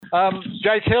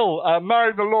Jake Hill,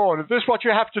 mowing the lawn. Is this what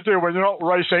you have to do when you're not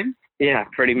racing? Yeah,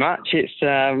 pretty much. It's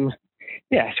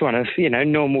it's one of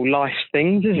normal life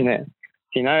things, isn't it?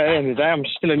 At the end of the day, I'm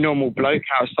still a normal bloke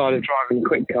outside of driving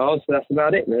quick cars, so that's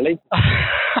about it, really.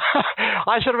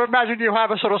 I sort of imagine you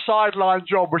have a sort of sideline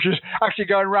job, which is actually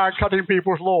going around cutting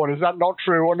people's lawn. Is that not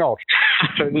true or not?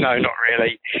 No, not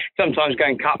really. Sometimes go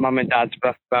and cut mum and dad's, but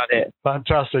that's about it.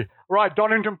 Fantastic. Right,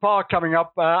 Donington Park coming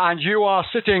up, and you are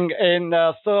sitting in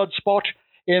third spot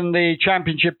in the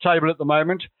championship table at the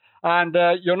moment, and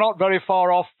you're not very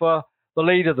far off the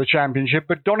lead of the championship,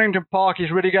 but Donington Park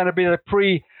is really going to be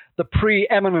the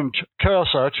preeminent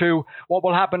cursor to what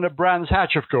will happen at Brands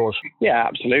Hatch, of course. Yeah,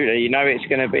 absolutely. It's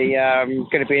going to be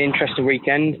an interesting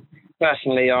weekend.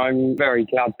 Personally, I'm very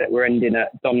glad that we're ending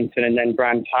at Donington and then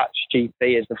Brands Hatch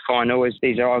GP as the final, as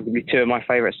these are arguably two of my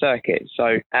favourite circuits.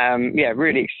 So,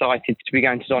 really excited to be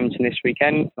going to Donington this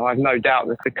weekend. I have no doubt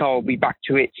that the car will be back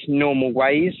to its normal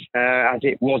ways, as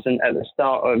it wasn't at the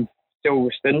start of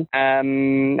Silverstone.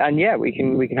 We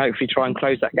can hopefully try and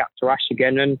close that gap to Ash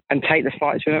again and take the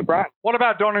fight to him at Brad. What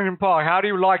about Donington Park? How do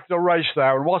you like the race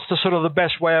there? And what's the sort of the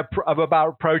best way of about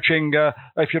approaching,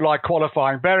 if you like,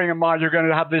 qualifying? Bearing in mind you're going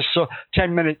to have this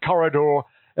 10-minute corridor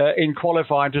in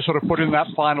qualifying to sort of put in that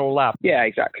final lap. Yeah,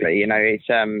 exactly.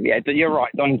 You're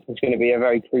right. Donington's going to be a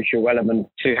very crucial element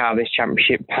to how this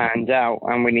championship pans out,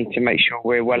 and we need to make sure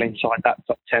we're well inside that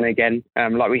top 10 again,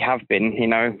 like we have been,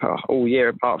 all year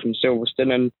apart from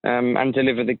Silverstone, and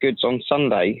deliver the goods on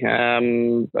Sunday.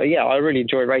 I really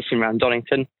enjoy racing around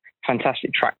Donington.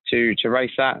 Fantastic track to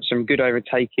race at. Some good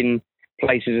overtaking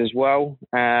places as well.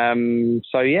 I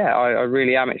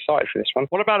really am excited for this one.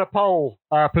 What about a pole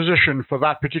position for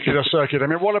that particular circuit? I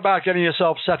mean, what about getting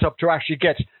yourself set up to actually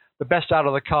get the best out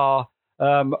of the car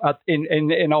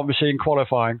in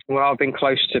qualifying? Well, I've been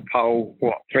close to pole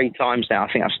 3 times now.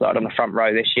 I think I started on the front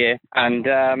row this year, and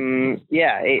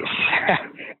it's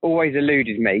always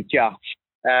eluded me just.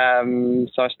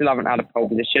 So I still haven't had a pole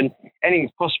position.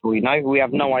 Anything's possible, We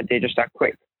have no idea just how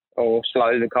quick or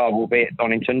slow the car will be at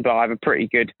Donington, but I have a pretty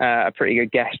good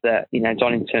guess that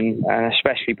Donington and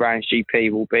especially Brands GP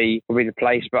will be the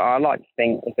place. But I like to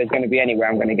think if there's going to be anywhere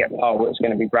I'm going to get pole, it's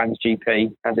going to be Brands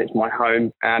GP, as it's my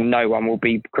home, and no one will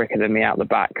be quicker than me out the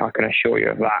back. I can assure you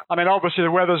of that. I mean, obviously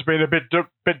the weather's been a bit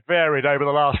varied over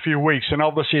the last few weeks, and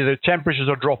obviously the temperatures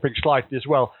are dropping slightly as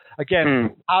well.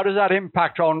 Again, how does that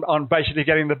impact on basically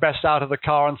getting the best out of the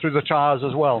car and through the tyres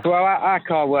as well? Well, our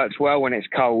car works well when it's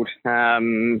cold.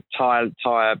 Tyre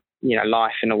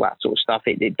life and all that sort of stuff.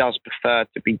 It does prefer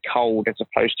to be cold as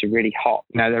opposed to really hot.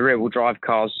 The rear-wheel drive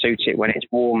cars suit it when it's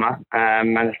warmer,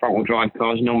 and the front-wheel drive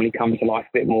cars normally come to life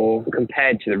a bit more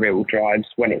compared to the rear-wheel drives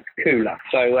when it's cooler.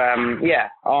 So,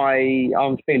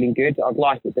 I'm feeling good. I'd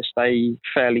like it to stay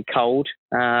fairly cold.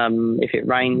 If it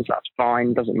rains, that's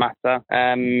fine, doesn't matter.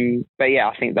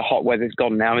 I think the hot weather's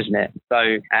gone now, isn't it?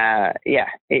 So,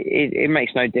 it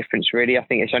makes no difference really. I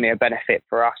think it's only a benefit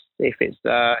for us if it's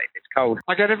cold.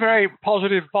 I get a very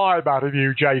positive vibe out of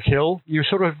you, Jake Hill.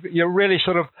 You're really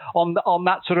sort of on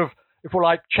that sort of, if you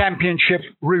like, championship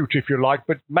route, if you like,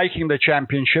 but making the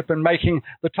championship and making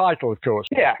the title, of course.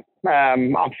 Yeah.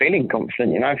 I'm feeling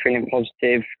confident, feeling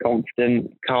positive,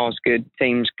 confident, car's good,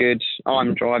 team's good,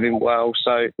 I'm driving well.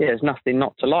 So, there's nothing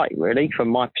not to like, really, from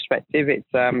my perspective.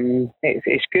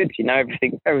 It's good,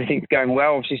 everything's going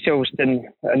well. Obviously, Silverstone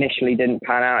initially didn't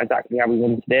pan out exactly how we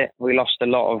wanted it. We lost a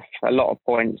lot of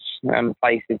points and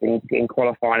places in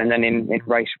qualifying and then in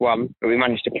race 1, but we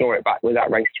managed to claw it back with that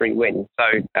race 3 win.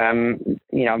 So,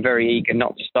 I'm very eager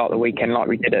not to start the weekend like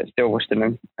we did at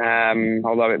Silverstone,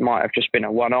 although it might have just been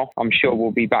a one-off. I'm sure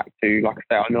we'll be back to, like I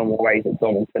say, our normal ways at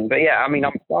Donington. But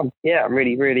I'm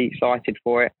really, really excited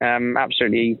for it.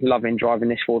 Absolutely loving driving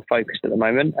this Ford Focus at the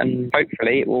moment, and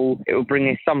hopefully it will bring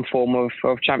in some form of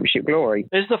championship glory.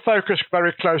 Is the Focus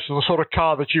very close to the sort of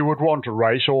car that you would want to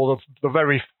race, or the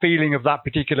very feeling of that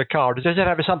particular car? Does it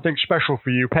have something special for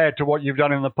you compared to what you've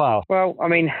done in the past? Well, I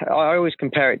mean, I always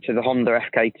compare it to the Honda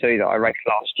FK2 that I raced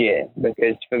last year,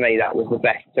 because for me that was the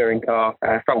best touring car,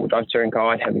 front-wheel drive touring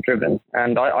car I'd ever driven,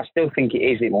 and I still think it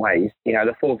is in ways.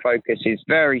 The Ford Focus is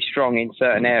very strong in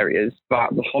certain areas,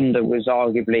 but the Honda was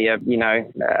arguably a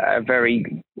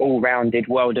very all-rounded,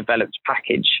 well-developed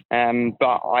package.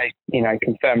 But I,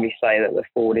 can firmly say that the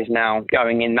Ford is now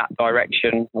going in that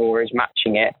direction or is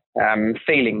matching it.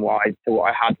 feeling wise to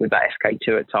what I had with that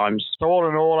SK2 at times. So all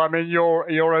in all, I mean, you're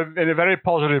in a very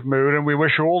positive mood, and we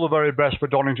wish you all the very best for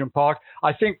Donington Park.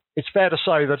 I think it's fair to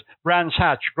say that Brands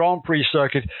Hatch Grand Prix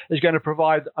circuit is going to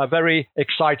provide a very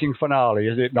exciting finale,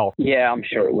 is it not? Yeah, I'm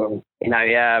sure it will. You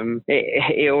know,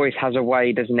 it always has a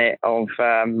way, doesn't it?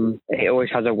 It always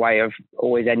has a way of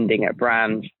always ending at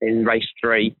Brands in race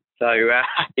 3. So,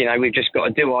 you know, we've just got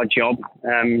to do our job,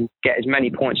 get as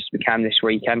many points as we can this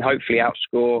weekend, hopefully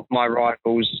outscore my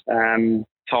rivals,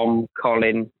 Tom,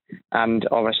 Colin, and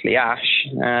obviously Ash,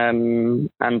 and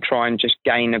try and just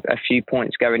gain a few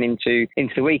points going into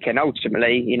the weekend.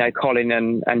 Ultimately, you know, Colin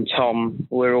and Tom,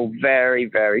 we're all very,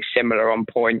 very similar on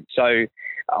point. So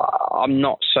I'm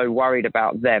not so worried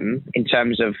about them in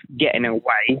terms of getting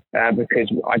away,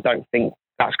 because I don't think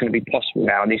that's going to be possible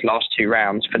now in these last 2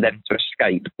 rounds for them to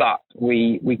escape. But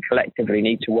we collectively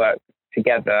need to work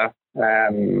together,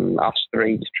 us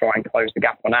 3, to try and close the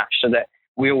gap on Ash so that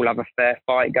we all have a fair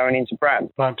fight going into Brand.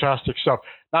 Fantastic stuff.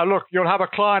 Now, look, you'll have a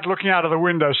client looking out of the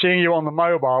window, seeing you on the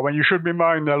mobile when you should be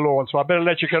mowing their lawn. So I better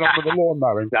let you get on with the lawn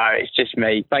mowing. No, it's just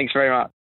me. Thanks very much.